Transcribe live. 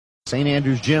St.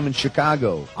 Andrew's Gym in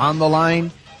Chicago. On the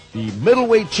line, the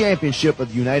middleweight championship of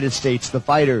the United States. The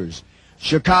fighters,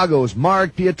 Chicago's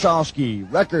Marek Piotrowski,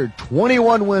 record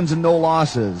 21 wins and no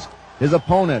losses. His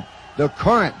opponent, the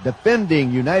current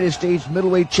defending United States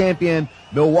middleweight champion,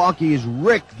 Milwaukee's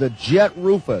Rick the Jet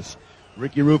Roufus.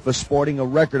 Ricky Roufus sporting a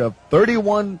record of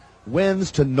 31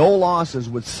 wins to no losses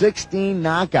with 16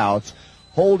 knockouts,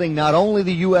 holding not only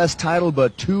the U.S. title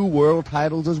but 2 world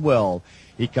titles as well.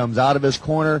 He comes out of his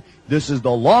corner. This is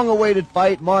the long-awaited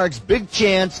fight, Mark's big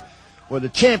chance for the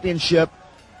championship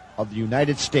of the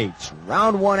United States.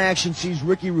 Round 1 action sees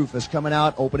Ricky Roufus coming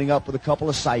out, opening up with a couple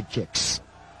of side kicks.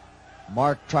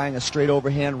 Mark trying a straight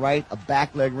overhand right, a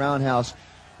back leg roundhouse.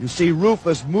 You see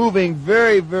Roufus moving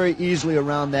very, very easily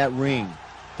around that ring.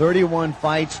 31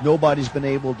 fights, nobody's been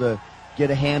able to get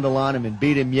a handle on him and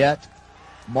beat him yet.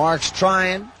 Mark's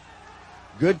trying.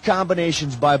 Good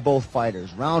combinations by both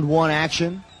fighters. Round 1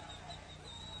 action.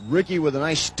 Ricky with a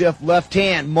nice stiff left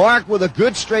hand. Mark with a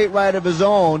good straight right of his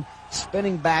own.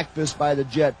 Spinning back fist by the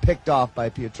Jet, picked off by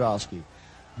Piotrowski.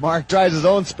 Mark tries his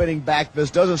own spinning back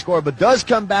fist, doesn't score, but does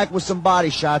come back with some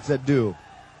body shots that do.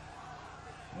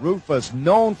 Roufus,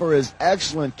 known for his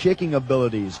excellent kicking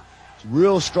abilities.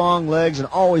 Real strong legs and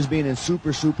always being in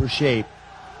super, super shape.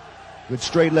 Good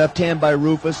straight left hand by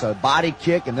Roufus, a body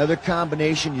kick, another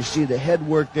combination. You see the head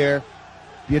work there.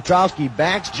 Piotrowski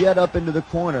backs Jet up into the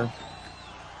corner.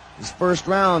 This first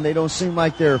round, they don't seem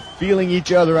like they're feeling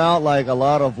each other out like a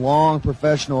lot of long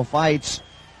professional fights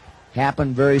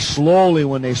happen very slowly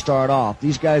when they start off.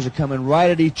 These guys are coming right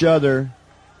at each other.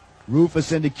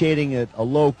 Roufus indicating a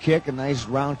low kick, a nice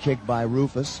round kick by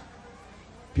Roufus.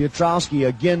 Piotrowski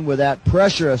again with that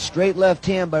pressure, a straight left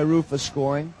hand by Roufus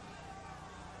scoring.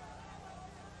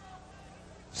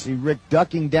 See Rick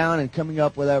ducking down and coming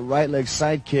up with that right leg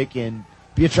side kick, and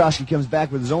Piotrowski comes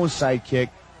back with his own side kick.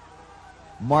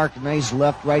 Mark, nice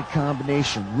left-right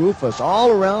combination. Roufus all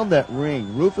around that ring.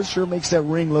 Roufus sure makes that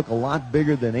ring look a lot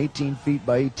bigger than 18 feet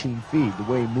by 18 feet, the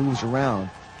way he moves around.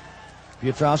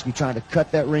 Piotrowski trying to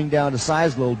cut that ring down to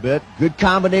size a little bit. Good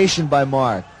combination by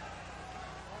Mark.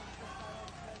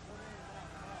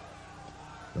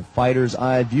 The fighter's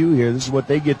eye view here. This is what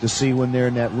they get to see when they're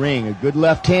in that ring. A good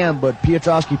left hand, but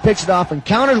Piotrowski picks it off and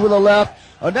counters with a left.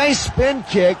 A nice spin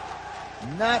kick.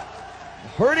 Not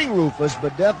hurting Roufus,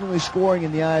 but definitely scoring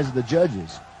in the eyes of the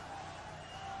judges.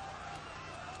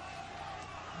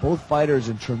 Both fighters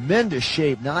in tremendous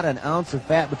shape. Not an ounce of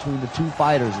fat between the two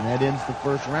fighters, and that ends the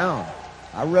first round.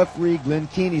 Our referee, Glenn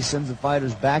Keeney, sends the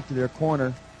fighters back to their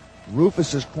corner.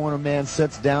 Roufus's corner man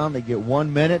sits down. They get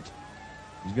 1 minute.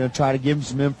 He's going to try to give him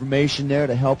some information there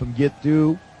to help him get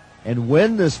through and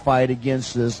win this fight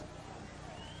against this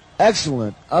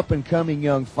excellent up-and-coming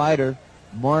young fighter,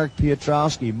 Marek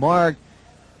Piotrowski. Mark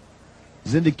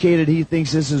has indicated he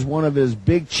thinks this is one of his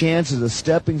big chances, a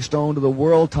stepping stone to the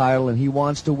world title, and he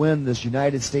wants to win this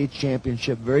United States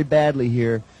Championship very badly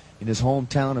here in his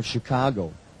hometown of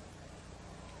Chicago.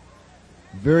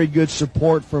 Very good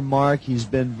support for Mark. He's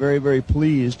been very, very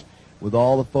pleased with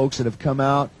all the folks that have come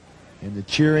out, and the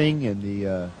cheering and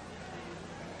the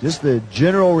just the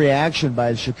general reaction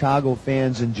by the Chicago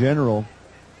fans in general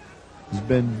has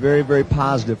been very, very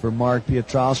positive for Marek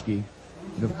Piotrowski.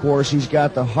 And, of course, he's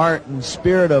got the heart and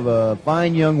spirit of a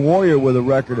fine young warrior with a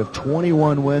record of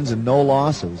 21 wins and no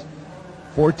losses.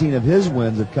 14 of his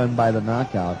wins have come by the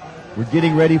knockout. We're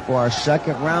getting ready for our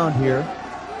second round here.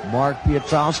 Marek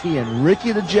Piotrowski and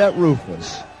Ricky the Jet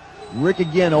Roufus. Rick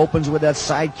again opens with that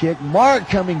side kick. Mark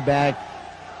coming back.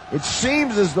 It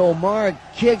seems as though Mark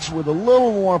kicks with a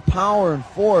little more power and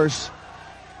force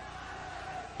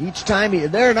each time.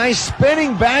 There, nice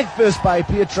spinning back fist by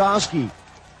Piotrowski.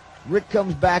 Rick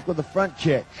comes back with a front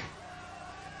kick.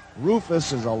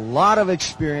 Roufus has a lot of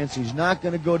experience. He's not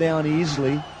going to go down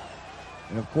easily.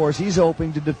 And, of course, he's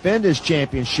hoping to defend his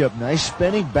championship. Nice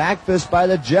spinning back fist by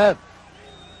the Jet.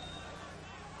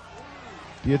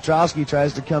 Piotrowski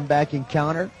tries to come back and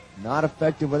counter. Not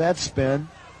effective with that spin.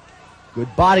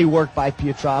 Good body work by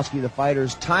Piotrowski. The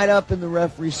fighter's tied up and the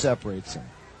referee separates him.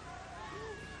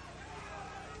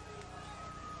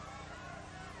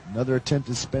 Another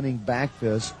attempted spinning back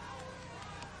fist.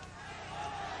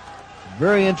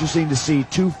 Very interesting to see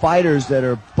two fighters that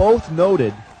are both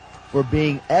noted for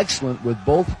being excellent with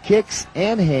both kicks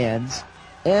and hands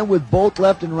and with both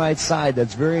left and right side.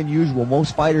 That's very unusual.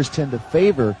 Most fighters tend to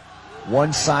favor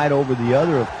one side over the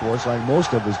other, of course, like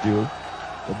most of us do.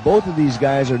 But both of these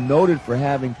guys are noted for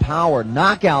having power,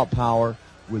 knockout power,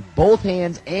 with both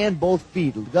hands and both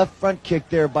feet. Left front kick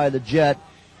there by the Jet.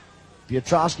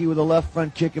 Piotrowski with a left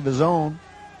front kick of his own.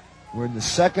 We're in the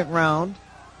second round.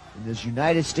 in this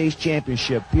United States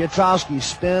Championship. Piotrowski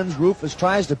spins. Roufus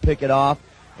tries to pick it off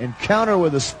and counter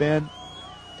with a spin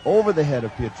over the head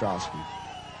of Piotrowski.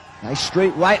 Nice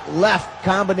straight right-left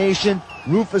combination.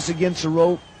 Roufus against the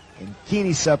rope, and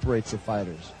Keeney separates the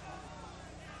fighters.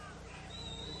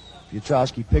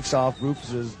 Piotrowski picks off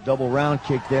Roufus's double round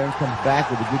kick there and comes back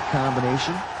with a good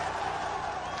combination.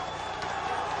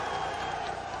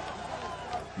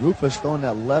 Roufus throwing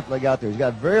that left leg out there. He's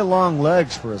got very long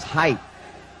legs for his height.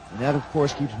 And that, of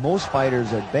course, keeps most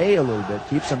fighters at bay a little bit,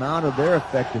 keeps them out of their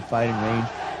effective fighting range.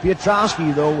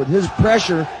 Piotrowski, though, with his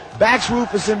pressure, backs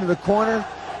Roufus into the corner.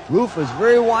 Roufus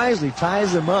very wisely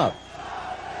ties him up.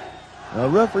 Now, the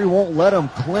referee won't let him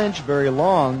clinch very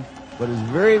long, but is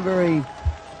very, very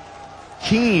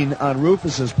keen on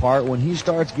Roufus's part when he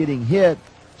starts getting hit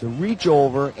to reach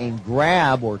over and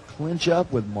grab or clinch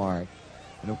up with Mark.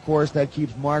 And, of course, that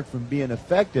keeps Mark from being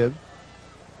effective.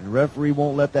 And the referee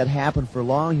won't let that happen for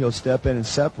long. He'll step in and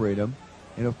separate him.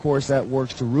 And, of course, that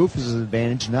works to Roufus's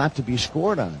advantage not to be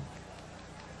scored on.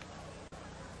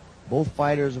 Both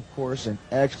fighters, of course, in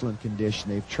excellent condition.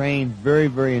 They've trained very,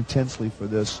 very intensely for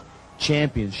this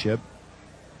championship.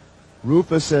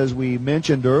 Roufus, as we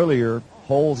mentioned earlier,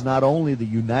 holds not only the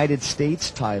United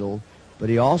States title, but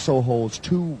he also holds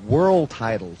 2 world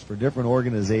titles for different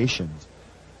organizations.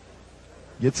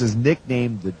 Gets his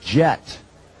nickname the Jet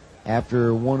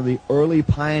after one of the early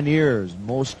pioneers,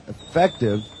 most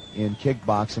effective in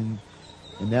kickboxing,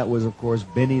 and that was, of course,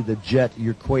 Benny the Jet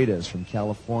Urquidez from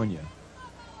California.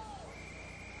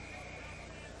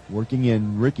 Working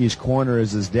in Ricky's corner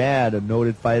is his dad, a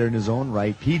noted fighter in his own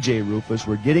right, P.J. Roufus.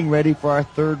 We're getting ready for our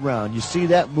 3rd round. You see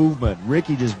that movement,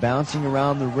 Ricky just bouncing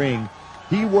around the ring.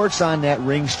 He works on that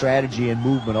ring strategy and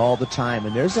movement all the time,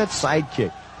 and there's that side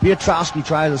kick. Piotrowski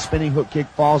tries a spinning hook kick,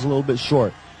 falls a little bit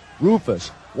short. Roufus,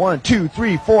 1, 2,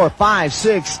 3, 4, 5,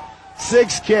 6.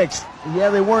 6 kicks. Yeah,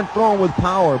 they weren't thrown with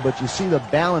power, but you see the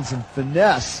balance and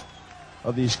finesse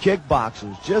of these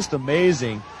kickboxers. Just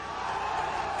amazing.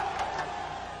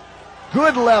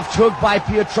 Good left hook by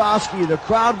Piotrowski. The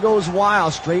crowd goes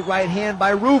wild. Straight right hand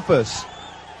by Roufus.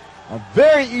 A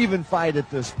very even fight at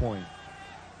this point.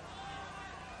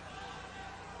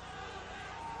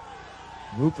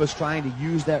 Roufus trying to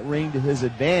use that ring to his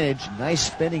advantage. Nice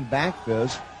spinning back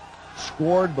fist.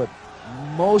 Scored, but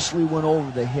mostly went over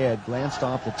the head. Glanced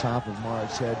off the top of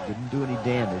Mark's head. Didn't do any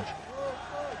damage.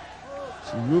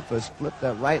 See, Roufus flipped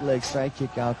that right leg side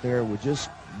kick out there with just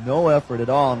no effort at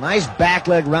all. Nice back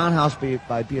leg roundhouse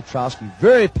by Piotrowski.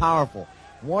 Very powerful.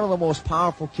 One of the most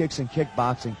powerful kicks in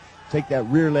kickboxing. Take that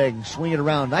rear leg and swing it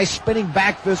around. Nice spinning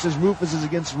back fist as Roufus is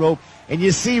against the rope. And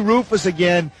you see Roufus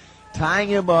again tying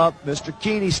him up. Mr.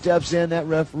 Keeney steps in, that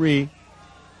referee.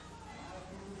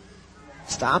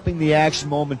 Stopping the action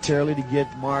momentarily to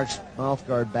get Mark's mouth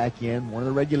guard back in. One of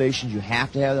the regulations, you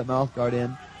have to have that mouth guard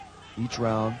in each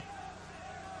round.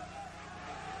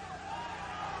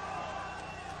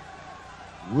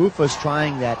 Roufus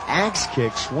trying that axe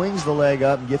kick, swings the leg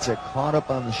up and gets it caught up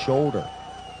on the shoulder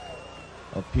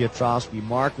of Piotrowski.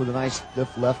 Mark with a nice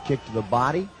stiff left kick to the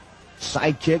body.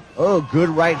 Side kick. Oh, good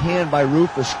right hand by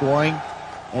Roufus scoring.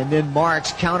 And then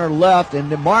Mark's counter left.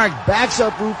 And then Mark backs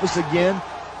up Roufus again.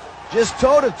 Just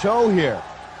toe-to-toe here.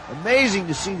 Amazing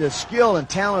to see the skill and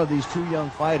talent of these 2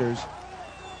 young fighters.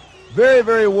 Very,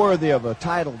 very worthy of a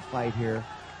title fight here.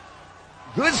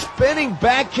 Good spinning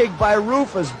back kick by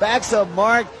Roufus. Backs up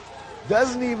Mark.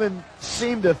 Doesn't even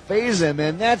seem to faze him.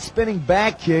 And that spinning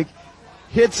back kick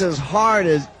hits as hard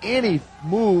as any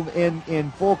move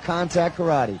in full contact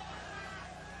karate.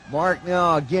 Mark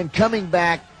now again coming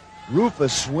back.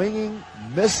 Roufus swinging,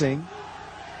 missing.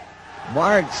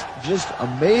 Mark's just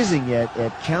amazing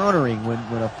at countering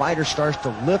when a fighter starts to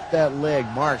lift that leg.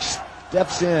 Mark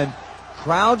steps in,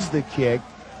 crowds the kick,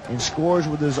 and scores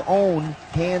with his own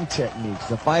hand techniques.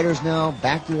 The fighters now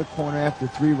back to the corner after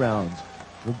 3 rounds.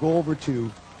 We'll go over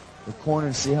to the corner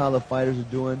and see how the fighters are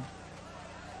doing.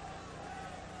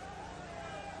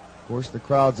 Of course, the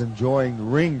crowd's enjoying the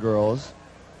ring girls.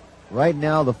 Right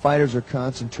now, the fighters are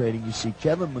concentrating. You see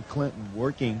Kevin McClinton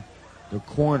working the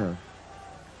corner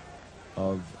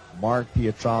of Mark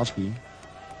Piotrowski.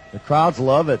 The crowds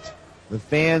love it. The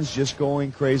fans just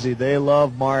going crazy. They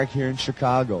love Mark here in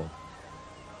Chicago.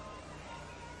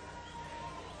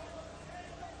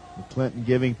 McClinton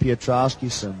giving Piotrowski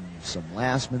some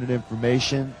last-minute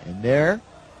information. And there,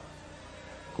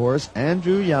 of course,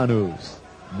 Andrew Jean-Yves.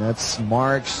 And that's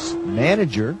Mark's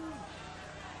manager.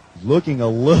 Looking a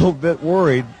little bit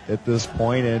worried at this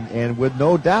point, and with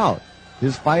no doubt.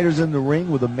 His fighter's in the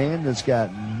ring with a man that's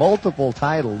got multiple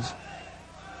titles,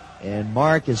 and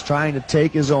Mark is trying to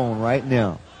take his own right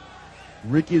now.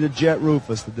 Ricky the Jet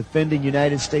Roufus, the defending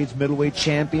United States middleweight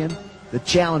champion, the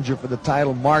challenger for the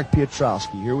title, Marek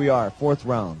Piotrowski. Here we are, 4th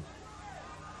round.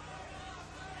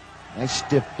 Nice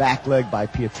stiff back leg by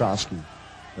Piotrowski.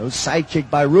 No side kick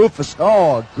by Roufus.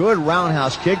 Oh, a good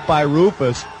roundhouse kick by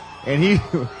Roufus. And he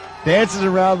dances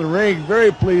around the ring,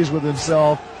 very pleased with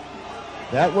himself.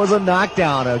 That was a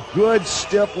knockdown. A good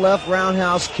stiff left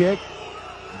roundhouse kick.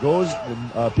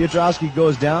 Piotrowski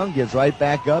goes down, gets right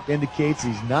back up, indicates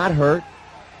he's not hurt.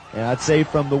 And I'd say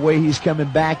from the way he's coming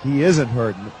back, he isn't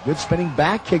hurt. Good spinning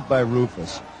back kick by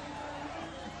Roufus.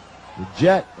 The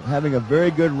Jet having a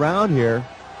very good round here.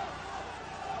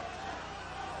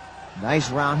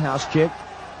 Nice roundhouse kick,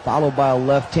 followed by a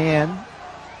left hand.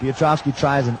 Piotrowski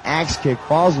tries an axe kick,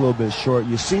 falls a little bit short.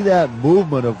 You see that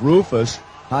movement of Roufus,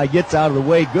 how he gets out of the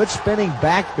way. Good spinning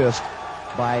back fist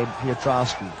by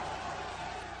Piotrowski.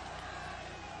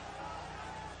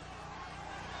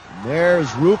 There's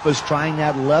Roufus trying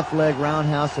that left leg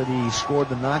roundhouse that he scored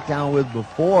the knockdown with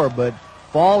before, but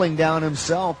falling down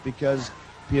himself because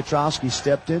Piotrowski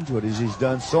stepped into it, as he's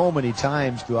done so many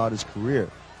times throughout his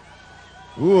career.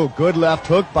 Ooh, good left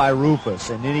hook by Roufus,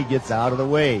 and then he gets out of the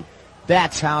way.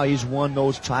 That's how he's won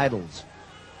those titles.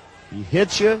 He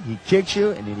hits you, he kicks you,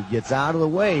 and then he gets out of the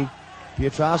way.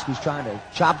 Piotrowski's trying to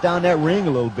chop down that ring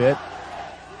a little bit.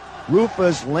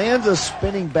 Roufus lands a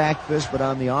spinning back fist, but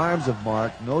on the arms of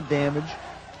Mark, no damage.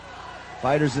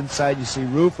 Fighters inside, you see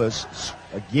Roufus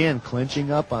again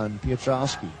clinching up on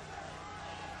Piotrowski.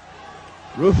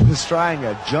 Roufus trying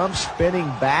a jump spinning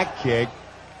back kick.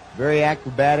 Very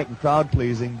acrobatic and crowd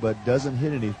pleasing, but doesn't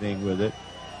hit anything with it.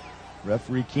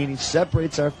 Referee Keeney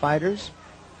separates our fighters.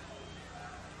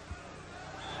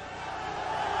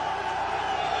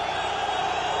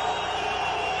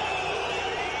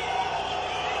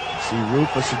 See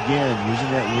Roufus again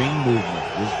using that ring movement,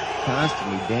 just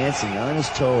constantly dancing on his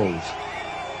toes.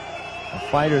 A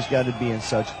fighter's got to be in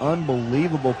such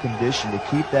unbelievable condition to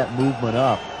keep that movement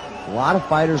up. A lot of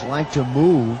fighters like to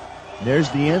move.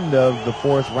 There's the end of the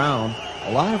 4th round.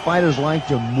 A lot of fighters like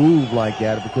to move like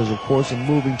that because, of course, a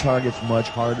moving target's much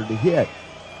harder to hit.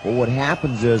 But what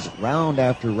happens is, round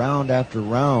after round after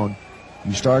round,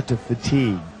 you start to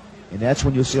fatigue. And that's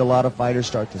when you'll see a lot of fighters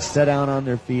start to sit down on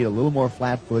their feet, a little more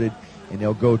flat-footed, and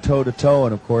they'll go toe-to-toe.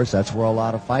 And, of course, that's where a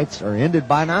lot of fights are ended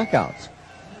by knockouts.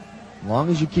 As long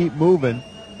as you keep moving,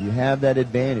 you have that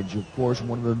advantage. Of course,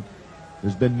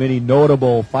 there's been many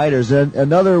notable fighters. And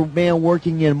another man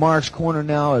working in Mark's corner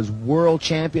now is world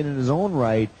champion in his own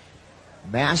right,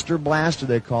 Master Blaster,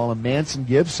 they call him, Manson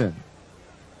Gibson.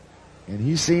 And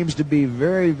he seems to be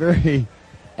very, very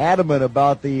adamant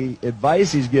about the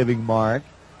advice he's giving Mark.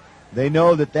 They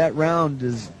know that round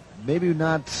is maybe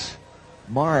not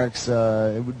Mark's.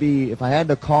 It would be, if I had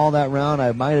to call that round,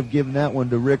 I might have given that one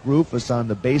to Rick Roufus on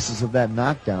the basis of that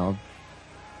knockdown.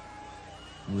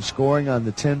 We're scoring on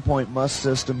the 10-point must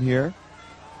system here.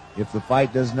 If the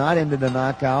fight does not end in a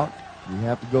knockout, we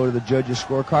have to go to the judges'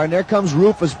 scorecard. And there comes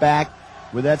Roufus back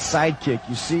with that side kick.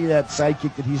 You see that side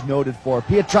kick that he's noted for.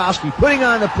 Piotrowski putting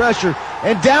on the pressure,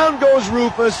 and down goes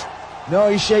Roufus. No,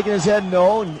 he's shaking his head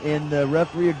no, and the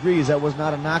referee agrees that was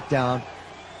not a knockdown.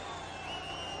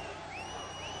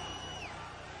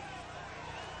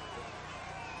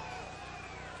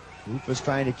 Roufus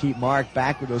trying to keep Mark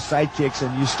back with those side kicks,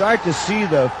 and you start to see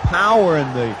the power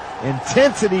and the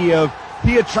intensity of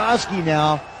Piotrowski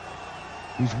now.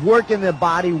 He's working the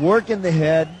body, working the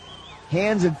head,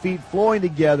 hands and feet flowing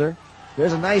together.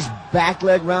 There's a nice back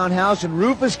leg roundhouse, and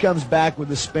Roufus comes back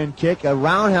with a spin kick, a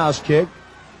roundhouse kick.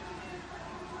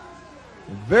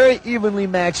 A very evenly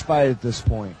matched fight at this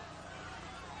point.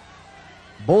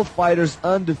 Both fighters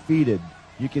undefeated.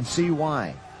 You can see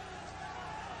why.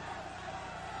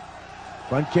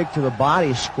 Front kick to the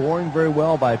body, scoring very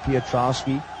well by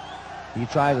Piotrowski. He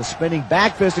tries a spinning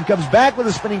back fist and comes back with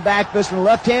a spinning back fist, and the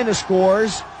left-hander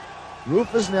scores.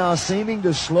 Roufus now seeming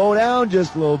to slow down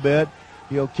just a little bit.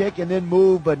 He'll kick and then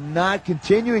move, but not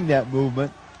continuing that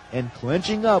movement and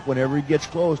clinching up whenever he gets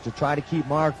close to try to keep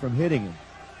Mark from hitting him.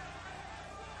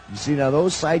 You see now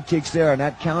those side kicks there are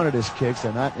not counted as kicks.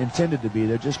 They're not intended to be.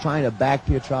 They're just trying to back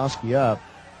Piotrowski up.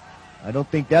 I don't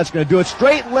think that's going to do it.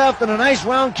 Straight left and a nice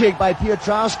round kick by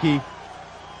Piotrowski.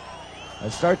 I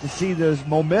start to see this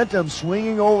momentum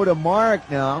swinging over to Mark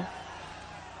now.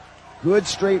 Good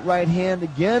straight right hand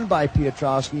again by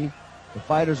Piotrowski. The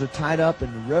fighters are tied up,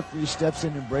 and the referee steps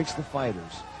in and breaks the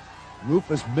fighters.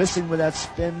 Roufus missing with that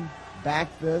spin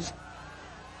back fist.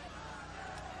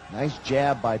 Nice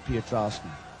jab by Piotrowski.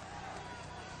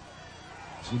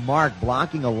 See Mark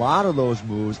blocking a lot of those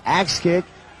moves. Axe kick.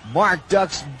 Mark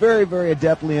ducks very, very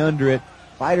adeptly under it.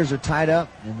 Fighters are tied up,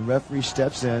 and the referee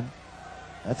steps in.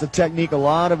 That's a technique a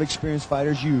lot of experienced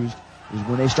fighters use, is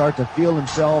when they start to feel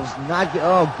themselves not get,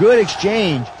 oh, good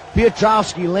exchange.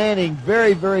 Piotrowski landing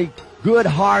very, very good,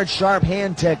 hard, sharp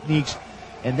hand techniques.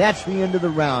 And that's the end of the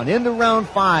round. Into round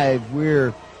 5,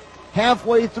 we're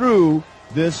halfway through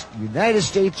this United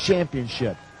States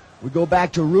Championship. We go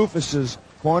back to Roufus's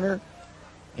corner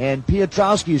and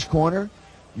Piotrowski's corner.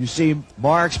 You see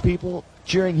Mark's people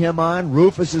cheering him on.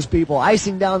 Roufus's people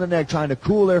icing down the neck, trying to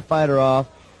cool their fighter off.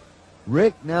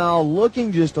 Rick now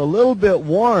looking just a little bit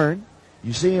worn.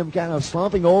 You see him kind of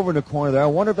slumping over in the corner there. I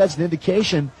wonder if that's an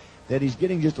indication that he's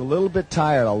getting just a little bit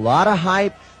tired. A lot of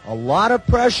hype, a lot of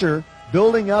pressure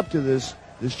building up to this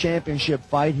championship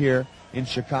fight here in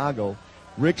Chicago.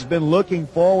 Rick's been looking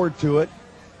forward to it.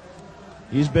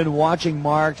 He's been watching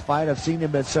Mark's fight. I've seen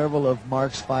him at several of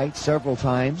Mark's fights several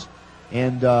times.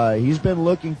 And he's been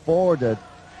looking forward to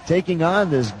taking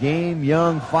on this game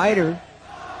young fighter.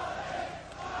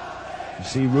 You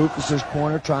see Roufus's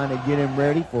corner trying to get him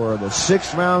ready for the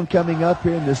 6th round coming up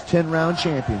here in this 10-round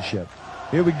championship.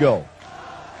 Here we go.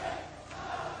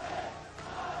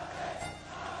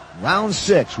 Round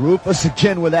 6. Roufus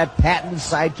again with that patented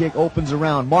sidekick opens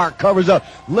around. Mark covers up.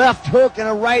 Left hook and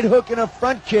a right hook and a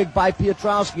front kick by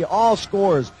Piotrowski. All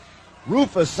scores.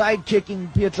 Roufus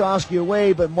sidekicking Piotrowski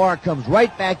away, but Mark comes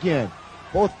right back in.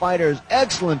 Both fighters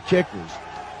excellent kickers.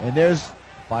 And there's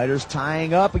fighters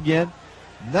tying up again.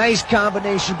 Nice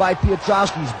combination by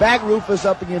Piotrowski. He's back Roufus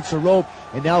up against the rope.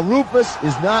 And now Roufus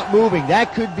is not moving.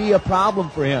 That could be a problem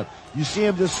for him. You see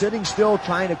him just sitting still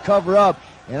trying to cover up.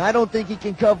 And I don't think he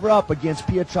can cover up against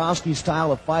Piotrowski's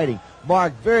style of fighting.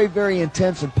 Mark very, very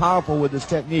intense and powerful with his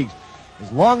techniques.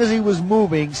 As long as he was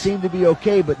moving, seemed to be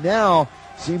okay. But now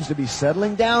seems to be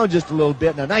settling down just a little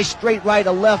bit. And a nice straight right,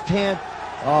 a left hand.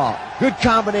 Oh, good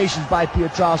combinations by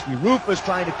Piotrowski. Roufus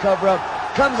trying to cover up.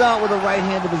 Comes out with a right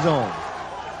hand of his own.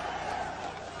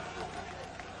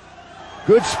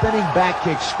 Good spinning back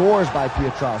kick, scores by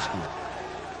Piotrowski.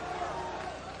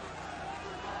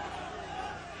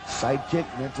 Side kick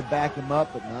meant to back him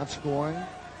up, but not scoring.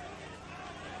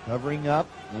 Covering up.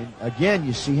 And again,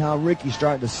 you see how Ricky's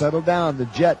starting to settle down. The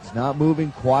Jet's not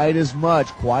moving quite as much,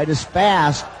 quite as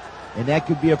fast. And that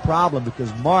could be a problem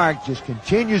because Mark just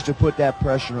continues to put that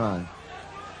pressure on.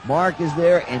 Mark is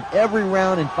there in every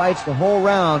round and fights the whole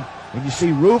round. And you see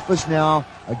Roufus now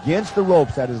against the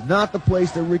ropes. That is not the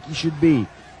place that Ricky should be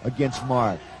against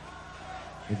Mark.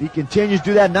 If he continues to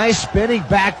do that, nice spinning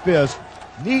back fist.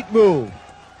 Neat move.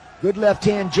 Good left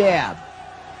hand jab.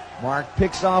 Mark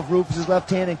picks off Roufus's left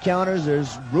hand and counters.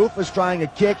 There's Roufus trying to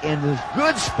kick, and this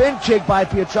good spin kick by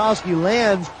Piotrowski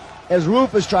lands as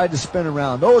Roufus tried to spin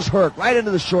around. Those hurt right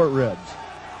into the short ribs.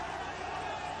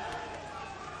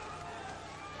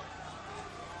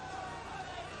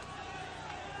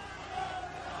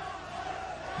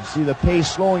 You see the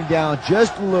pace slowing down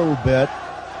just a little bit.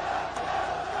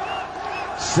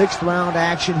 6th round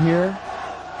action here.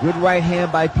 Good right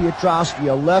hand by Piotrowski,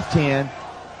 a left hand.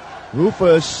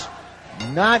 Roufus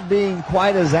not being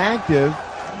quite as active.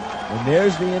 And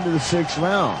there's the end of the 6th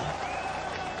round.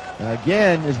 And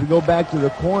again, as we go back to the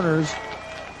corners,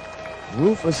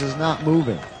 Roufus is not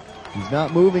moving. He's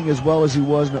not moving as well as he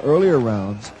was in the earlier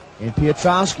rounds. And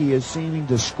Piotrowski is seeming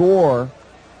to score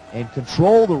and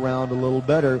control the round a little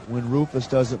better when Roufus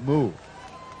doesn't move.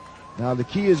 Now the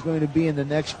key is going to be in the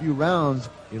next few rounds,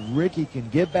 if Ricky can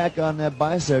get back on that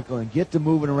bicycle and get to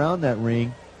moving around that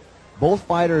ring. Both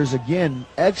fighters, again,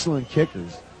 excellent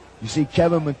kickers. You see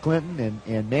Kevin McClinton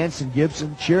and Manson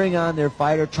Gibson cheering on their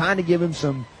fighter, trying to give him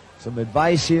some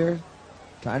advice here,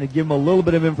 trying to give him a little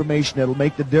bit of information that will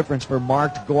make the difference for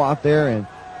Mark to go out there and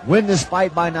win this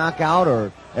fight by knockout,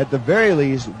 or at the very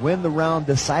least win the round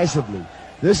decisively.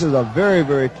 This is a very,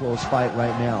 very close fight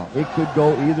right now. It could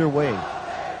go either way.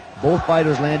 Both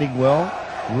fighters landing well.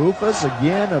 Roufus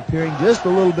again appearing just a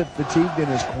little bit fatigued in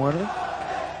his corner.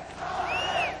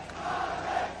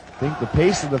 I think the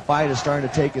pace of the fight is starting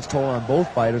to take its toll on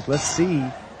both fighters. Let's see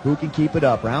who can keep it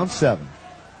up. Round 7.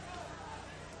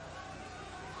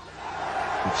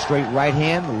 Straight right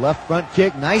hand, the left front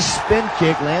kick, nice spin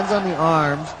kick, lands on the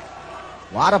arms.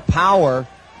 A lot of power.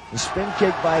 The spin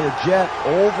kick by the Jet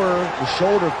over the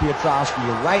shoulder of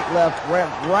Piotrowski. Right, left,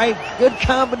 right. Good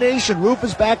combination.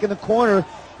 Roufus back in the corner,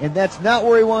 and that's not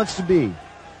where he wants to be.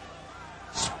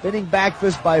 Spinning back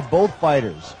fist by both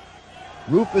fighters.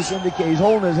 Roufus he's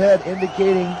holding his head,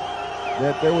 indicating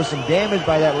that there was some damage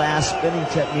by that last spinning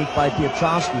technique by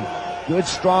Piotrowski. Good,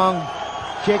 strong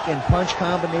kick and punch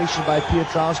combination by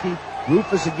Piotrowski.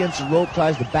 Roufus against the rope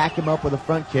tries to back him up with a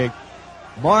front kick.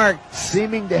 Mark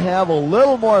seeming to have a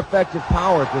little more effective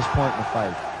power at this point in the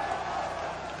fight.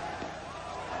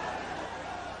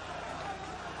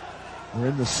 We're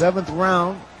in the 7th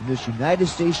round in this United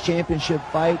States Championship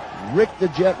fight. Rick the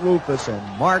Jet Roufus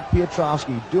and Marek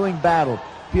Piotrowski doing battle.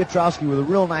 Piotrowski with a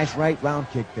real nice right round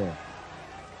kick there.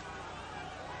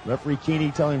 Referee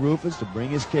Keeney telling Roufus to bring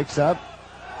his kicks up.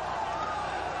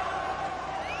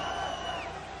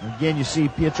 Again, you see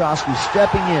Piotrowski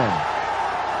stepping in.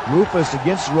 Roufus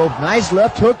against the rope. Nice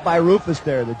left hook by Roufus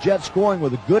there. The Jet scoring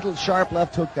with a good sharp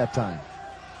left hook that time.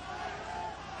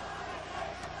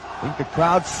 I think the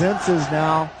crowd senses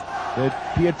now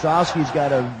that Piotrowski's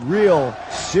got a real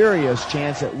serious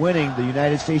chance at winning the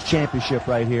United States Championship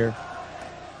right here.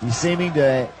 He's seeming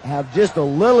to have just a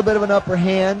little bit of an upper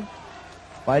hand,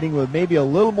 fighting with maybe a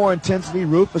little more intensity.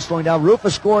 Roufus going down.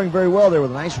 Roufus scoring very well there with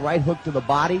a nice right hook to the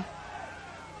body.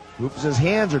 Roufus's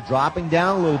hands are dropping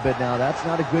down a little bit now. That's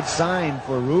not a good sign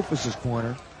for Roufus's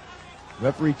corner.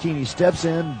 Referee Keeney steps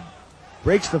in,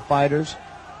 breaks the fighters.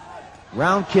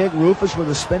 Round kick, Roufus with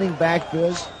a spinning back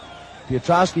fist.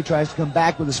 Piotrowski tries to come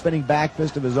back with a spinning back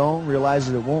fist of his own,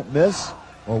 realizes it won't miss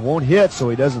or won't hit, so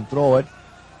he doesn't throw it.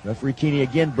 Referee Keeney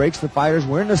again breaks the fighters.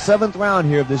 We're in the 7th round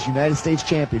here of this United States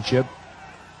Championship.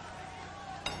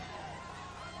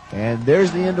 And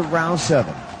there's the end of round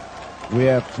 7. We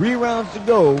have 3 rounds to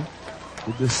go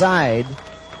to decide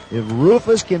if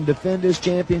Roufus can defend his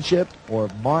championship or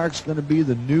if Marek's going to be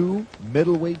the new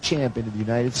middleweight champion of the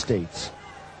United States.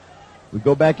 We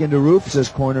go back into Roufus's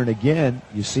corner, and again,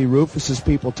 you see Roufus's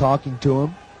people talking to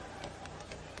him.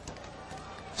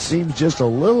 Seems just a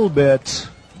little bit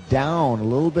down, a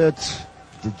little bit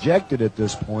dejected at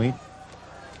this point.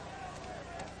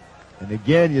 And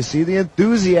again, you see the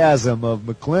enthusiasm of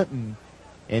McClinton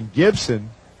and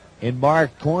Gibson in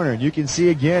Marek's corner. And you can see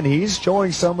again, he's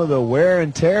showing some of the wear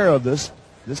and tear of this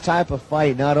type of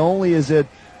fight. Not only is it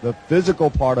the physical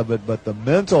part of it, but the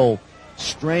mental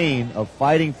strain of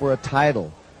fighting for a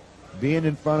title. Being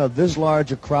in front of this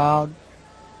large a crowd.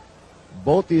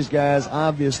 Both these guys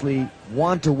obviously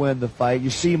want to win the fight. You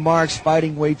see Marek's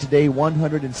fighting weight today,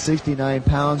 169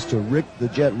 pounds to Rick the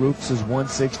Jet Roufus'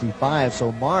 165.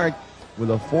 So Marek with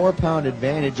a 4-pound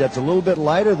advantage. That's a little bit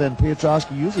lighter than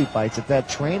Piotrowski usually fights at that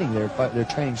training. They're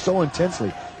training so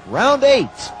intensely. Round 8.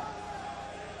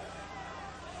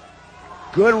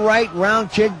 Good right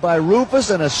round kick by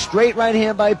Roufus and a straight right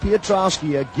hand by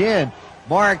Piotrowski. Again,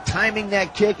 Marek timing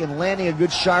that kick and landing a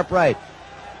good sharp right.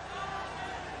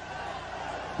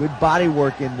 Good body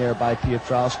work in there by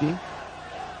Piotrowski.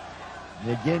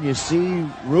 And again, you see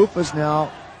Roufus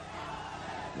now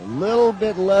a little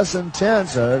bit less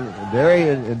intense.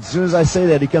 As soon as I say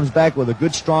that, he comes back with a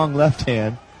good strong left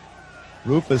hand.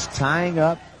 Roufus tying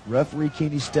up. Referee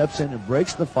Keeney steps in and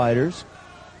breaks the fighters.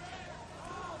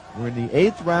 We're in the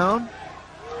 8th round.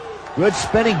 Good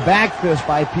spinning back fist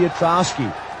by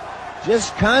Piotrowski.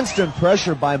 Just constant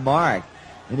pressure by Marek.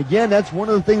 And again, that's one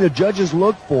of the things the judges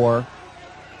look for.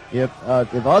 If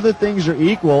other things are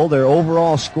equal, their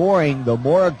overall scoring, the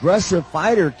more aggressive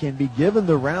fighter can be given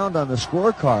the round on the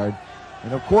scorecard.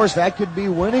 And of course, that could be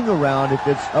winning a round if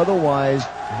it's otherwise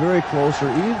very close or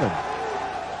even.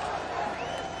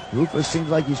 Roufus seems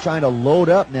like he's trying to load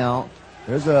up now.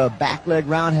 There's a back leg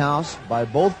roundhouse by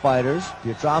both fighters.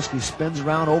 Piotrowski spins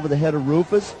around over the head of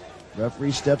Roufus.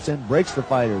 Referee steps in, breaks the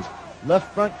fighters.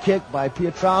 Left front kick by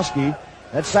Piotrowski.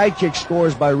 That side kick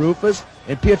scores by Roufus.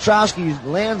 And Piotrowski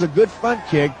lands a good front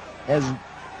kick as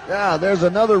there's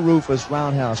another Roufus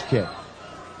roundhouse kick.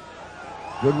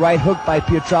 Good right hook by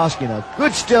Piotrowski. And a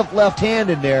good stiff left hand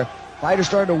in there. Fighter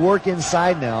starting to work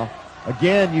inside now.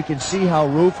 Again, you can see how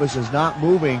Roufus is not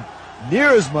moving near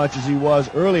as much as he was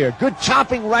earlier. Good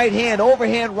chopping right hand,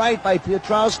 overhand right by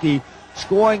Piotrowski.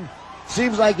 Scoring,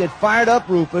 seems like it fired up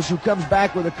Roufus, who comes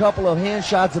back with a couple of hand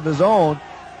shots of his own.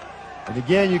 And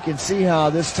again, you can see how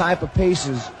this type of pace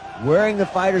is wearing the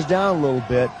fighters down a little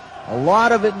bit. A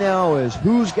lot of it now is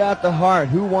who's got the heart,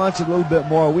 who wants it a little bit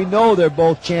more. We know they're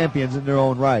both champions in their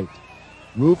own right.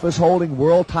 Roufus holding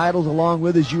world titles along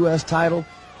with his U.S. title.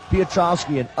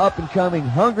 Piotrowski, an up-and-coming,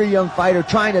 hungry young fighter,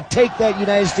 trying to take that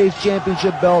United States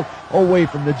Championship belt away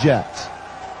from the Jets.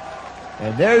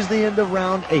 And there's the end of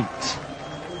round 8.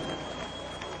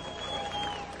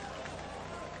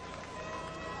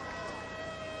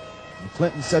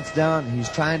 Clinton sets down. He's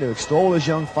trying to extol his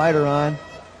young fighter on.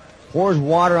 Pours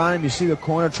water on him. You see the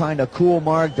corner trying to cool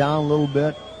Marek down a little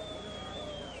bit.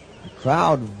 The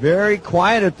crowd very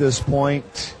quiet at this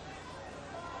point.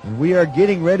 And we are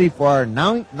getting ready for our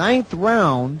 9th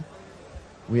round.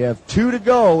 We have 2 to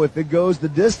go if it goes the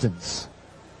distance.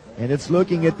 And it's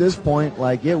looking at this point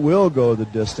like it will go the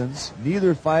distance.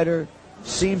 Neither fighter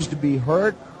seems to be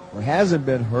hurt or hasn't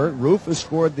been hurt. Roufus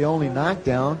scored the only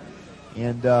knockdown.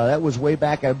 And that was way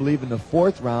back, I believe, in the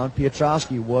 4th round.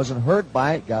 Piotrowski wasn't hurt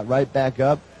by it, got right back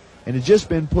up, and has just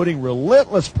been putting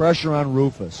relentless pressure on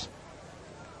Roufus.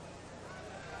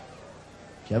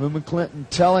 Kevin McClinton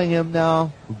telling him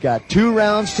now, we've got 2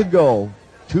 rounds to go.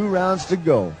 2 rounds to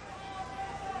go.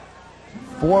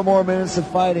 4 more minutes of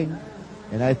fighting.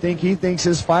 And I think he thinks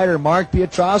his fighter, Marek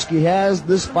Piotrowski, has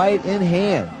this fight in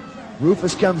hand.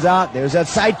 Roufus comes out. There's that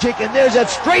side kick, and there's that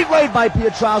straight right by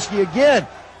Piotrowski again.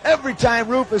 Every time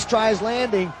Roufus tries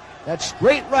landing, that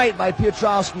straight right by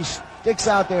Piotrowski sticks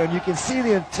out there, and you can see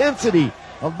the intensity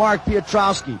of Marek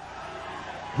Piotrowski.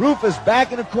 Roufus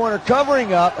back in the corner,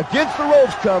 covering up, against the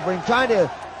ropes covering, trying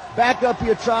to back up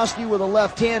Piotrowski with a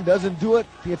left hand. Doesn't do it.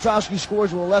 Piotrowski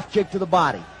scores with a left kick to the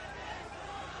body.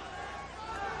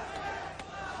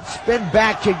 Spin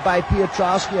back kick by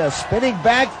Piotrowski, a spinning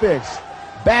back fix.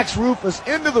 Backs Roufus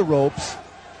into the ropes.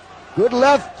 Good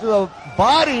left to the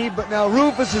body, but now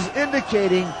Roufus is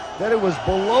indicating that it was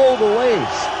below the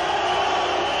waist.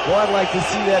 Boy, I'd like to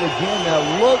see that again. That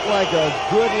looked like a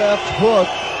good left hook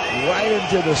right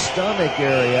into the stomach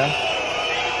area.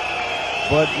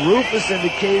 But Roufus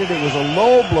indicated it was a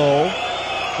low blow,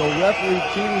 so referee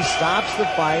Keeney stops the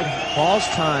fight, calls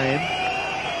time.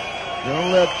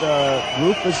 Gonna let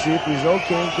Roufus see if he's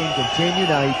okay and can continue.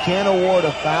 Now he can't award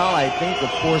a foul. I think, of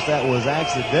course, that was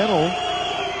accidental.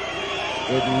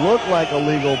 It looked like a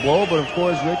legal blow, but of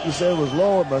course, Ricky said it was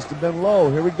low. It must have been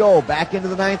low. Here we go, back into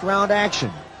the 9th round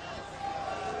action.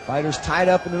 Fighters tied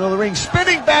up in the middle of the ring.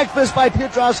 Spinning back fist by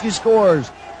Piotrowski scores.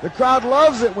 The crowd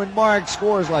loves it when Marek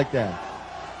scores like that.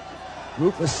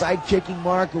 Roufus side kicking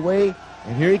Marek away.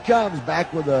 And here he comes,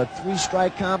 back with a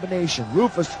 3-strike combination.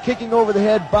 Roufus kicking over the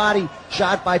head, body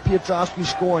shot by Piotrowski,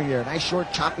 scoring there. Nice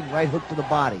short chopping right hook to the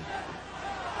body.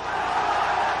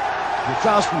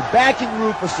 Piotrowski backing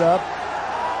Roufus up.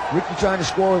 Ricky trying to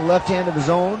score with a left hand of his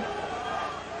own.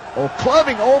 Oh,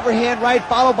 clubbing overhand right,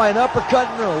 followed by an uppercut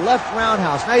and a left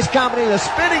roundhouse. Nice combination, a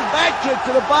spinning back kick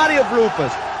to the body of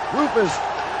Roufus. Roufus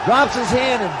drops his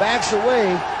hand and backs away.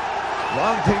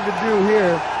 Wrong thing to do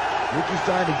here. Ricky's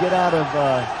trying to get out of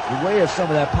the way of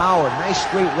some of that power. Nice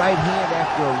straight right hand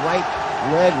after a right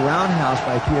leg roundhouse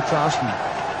by Piotrowski.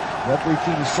 Referee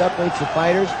Keeney separates the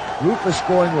fighters. Roufus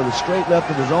scoring with a straight left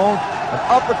of his own. An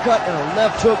uppercut and a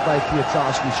left hook by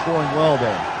Piotrowski, scoring well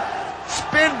there.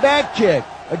 Spin back kick.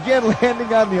 Again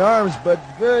landing on the arms, but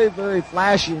very, very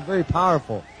flashy and very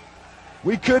powerful.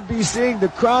 We could be seeing the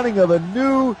crowning of a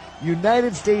new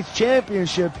United States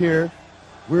championship here.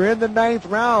 We're in the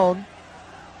 9th round.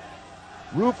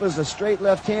 Roufus, a straight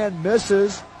left hand,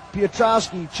 misses.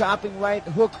 Piotrowski chopping right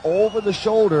hook over the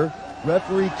shoulder.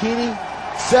 Referee Keeney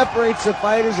separates the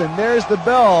fighters, and there's the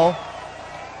bell.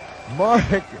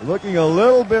 Marek looking a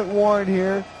little bit worn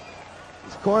here.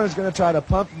 His corner's going to try to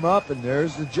pump him up, and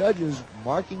there's the judges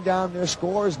marking down their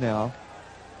scores now.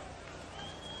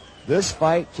 This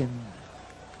fight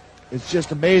it's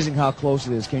just amazing how close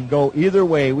it is. Can go either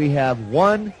way. We have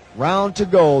 1 round to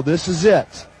go. This is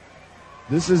it.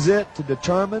 This is it to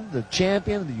determine the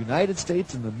champion of the United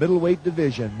States in the middleweight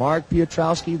division. Marek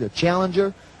Piotrowski, the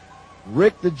challenger.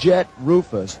 Rick the Jet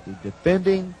Roufus, the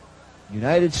defending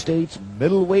United States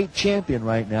middleweight champion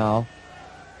right now.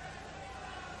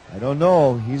 I don't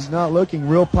know. He's not looking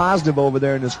real positive over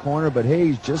there in this corner, but hey,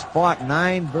 he's just fought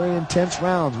 9 very intense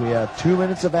rounds. We have 2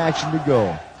 minutes of action to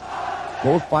go.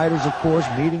 Both fighters, of course,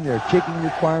 meeting their kicking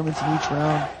requirements in each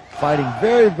round, fighting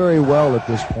very, very well at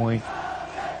this point.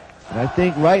 And I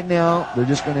think right now they're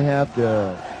just going to have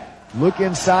to look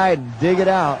inside and dig it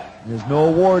out. There's no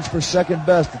awards for second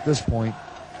best at this point.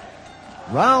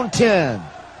 Round 10.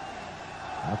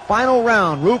 The final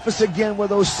round. Roufus again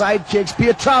with those side kicks.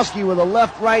 Piotrowski with a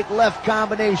left-right-left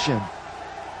combination.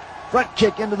 Front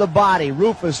kick into the body.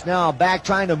 Roufus now back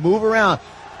trying to move around.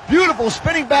 Beautiful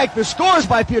spinning back for scores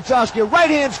by Piotrowski. A right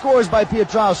hand scores by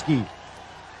Piotrowski.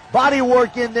 Body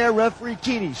work in there. Referee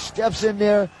Keeney steps in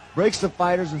there, breaks the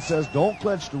fighters and says, don't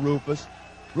clinch to Roufus.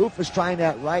 Roufus trying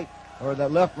that right or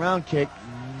that left round kick.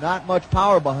 Not much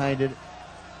power behind it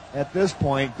at this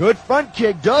point. Good front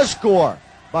kick does score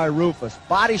by Roufus.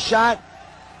 Body shot.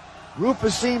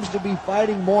 Roufus seems to be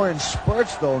fighting more in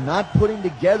spurts, though, not putting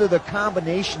together the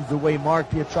combinations the way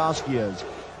Marek Piotrowski is.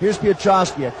 Here's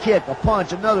Piotrowski, a kick, a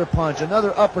punch,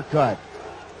 another uppercut.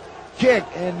 Kick,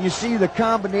 and you see the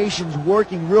combinations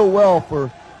working real well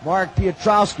for Marek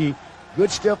Piotrowski. Good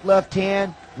stiff left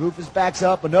hand. Roufus backs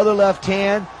up, another left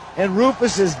hand, and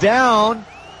Roufus is down.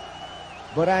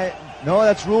 But no,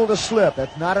 that's ruled a slip.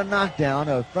 That's not a knockdown.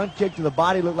 A front kick to the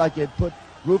body looked like it put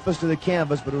Roufus to the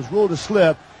canvas, but it was ruled a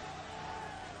slip.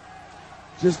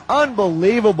 Just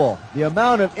unbelievable the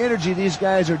amount of energy these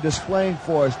guys are displaying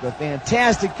for us, the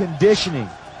fantastic conditioning.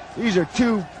 These are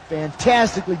two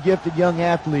fantastically gifted young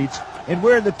athletes, and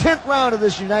we're in the 10th round of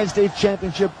this United States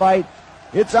Championship fight.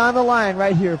 It's on the line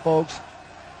right here, folks.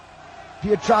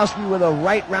 Piotrowski with a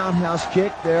right roundhouse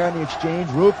kick there on the exchange.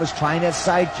 Roufus trying that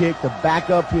side kick to back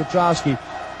up Piotrowski.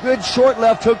 Good short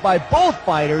left hook by both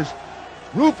fighters.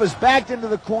 Roufus backed into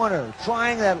the corner,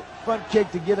 trying that front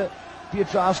kick to get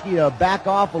Piotrowski to back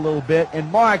off a little bit,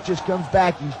 and Mark just comes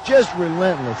back. He's just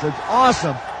relentless. It's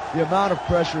awesome the amount of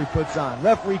pressure he puts on.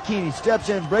 Referee Keeney steps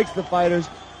in, breaks the fighters,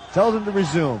 tells him to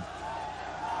resume.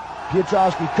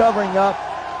 Piotrowski covering up.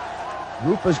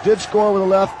 Roufus did score with a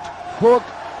left hook,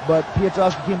 but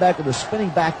Piotrowski came back with a spinning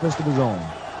back fist of his own.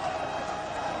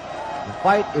 The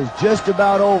fight is just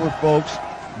about over, folks.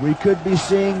 We could be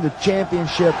seeing the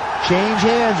championship change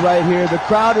hands right here. The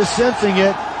crowd is sensing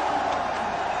it.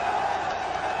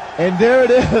 And there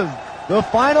it is. The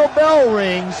final bell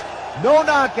rings. No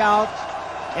knockouts.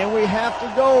 And we have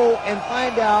to go and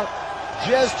find out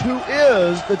just who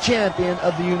is the champion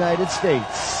of the United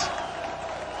States.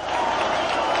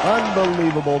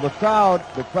 Unbelievable. The crowd,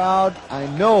 I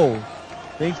know,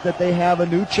 thinks that they have a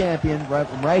new champion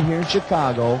right here in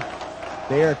Chicago.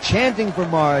 They are chanting for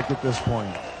Marek at this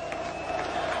point.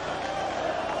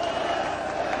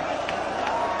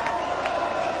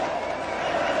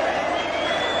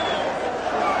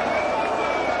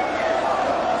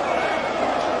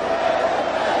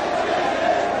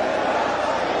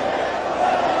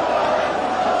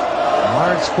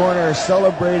 Marek's corner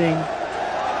celebrating.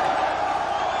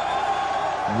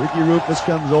 Ricky Roufus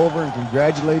comes over and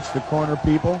congratulates the corner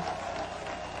people.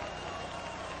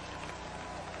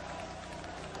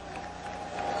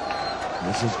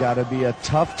 This has got to be a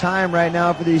tough time right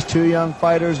now for these two young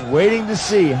fighters, waiting to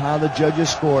see how the judges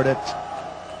scored it.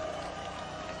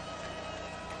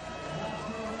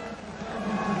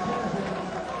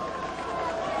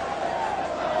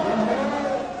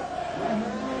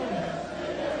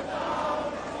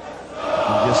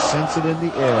 Sense it in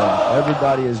the air.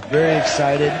 Everybody is very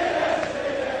excited.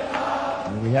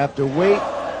 And we have to wait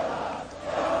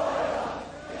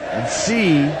and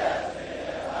see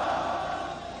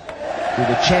who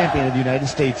the champion of the United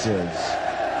States is.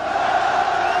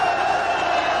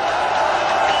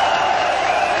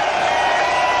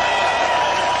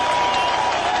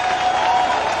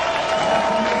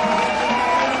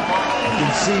 You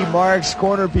can see Marek's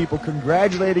corner people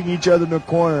congratulating each other in the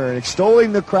corner and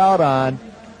extolling the crowd on.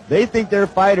 They think their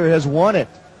fighter has won it.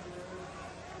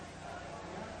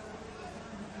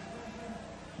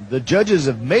 The judges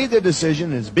have made their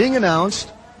decision. It's being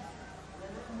announced.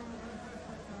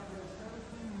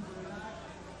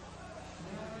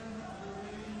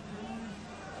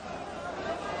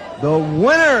 The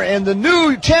winner and the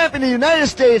new champion of the United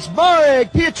States,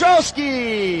 Marek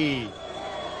Piotrowski.